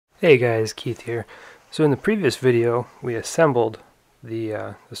Hey guys, Keith here. So in the previous video, we assembled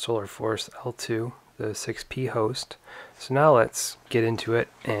the Solar Force L2, the 6P host. So now let's get into it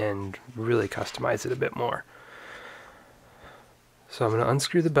and really customize it a bit more. So I'm going to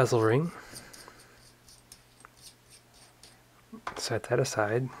unscrew the bezel ring, set that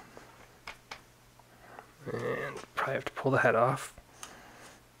aside, and probably have to pull the head off.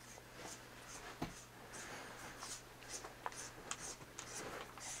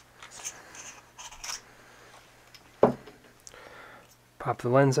 Pop the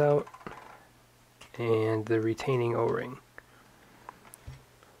lens out and the retaining O-ring.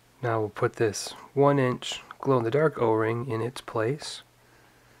 Now we'll put this 1-inch glow-in-the-dark O-ring in its place.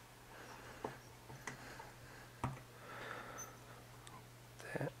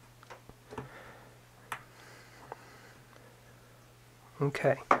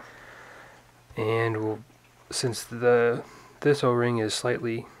 Okay, and since this O-ring is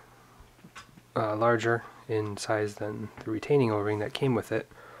slightly larger in size than the retaining O-ring that came with it,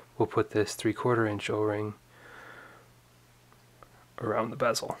 we'll put this 3/4 inch O-ring around the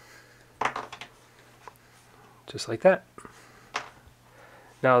bezel, just like that.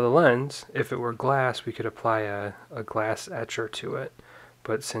 Now the lens, if it were glass, we could apply a glass etcher to it,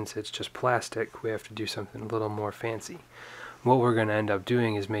 but since it's just plastic, we have to do something a little more fancy. What we're going to end up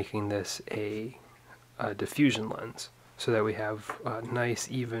doing is making this a diffusion lens, so that we have a nice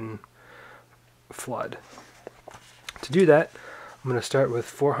even flood. To do that, I'm going to start with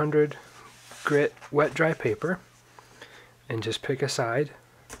 400 grit wet dry paper and just pick a side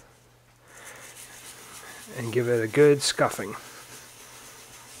and give it a good scuffing.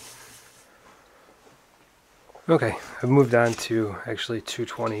 Okay, I've moved on to actually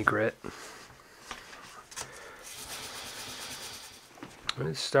 220 grit.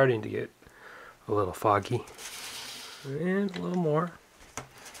 It's starting to get a little foggy, and a little more.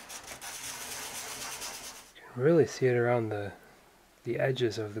 You can really see it around the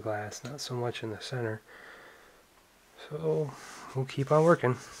edges of the glass, not so much in the center. So we'll keep on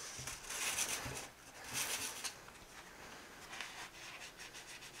working.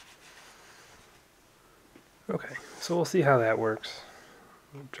 Okay, so we'll see how that works.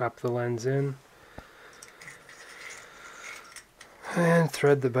 Drop the lens in and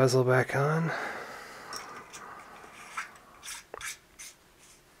thread the bezel back on.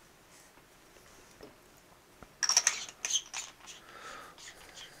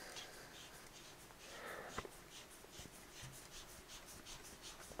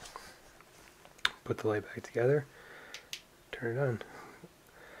 Put the light back together, turn it on.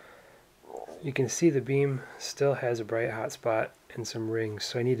 You can see the beam still has a bright hot spot and some rings,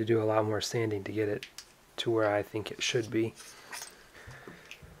 so I need to do a lot more sanding to get it to where I think it should be.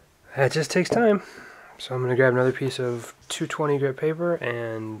 That just takes time. So I'm going to grab another piece of 220 grit paper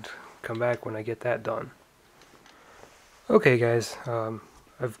and come back when I get that done. Okay guys,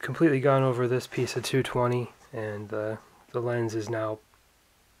 I've completely gone over this piece of 220, and the lens is now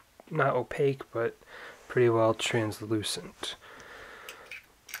not opaque but pretty well translucent.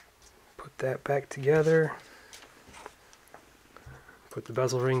 Put that back together, put the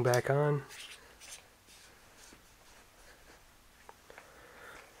bezel ring back on.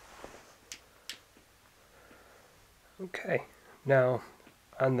 Okay, now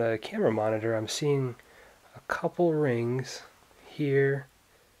on the camera monitor I'm seeing a couple rings here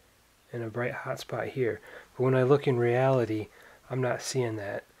and a bright hot spot here, but when I look in reality I'm not seeing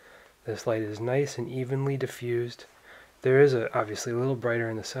that. This light is nice and evenly diffused. There is obviously a little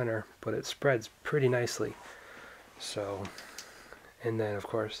brighter in the center, but it spreads pretty nicely. So, and then of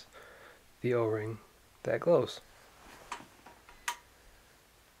course the O-ring that glows.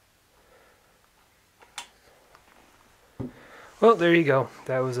 Well, there you go.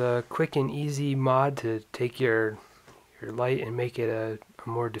 That was a quick and easy mod to take your light and make it a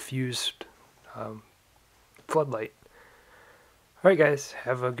more diffused floodlight. Alright guys,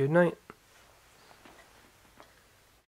 have a good night.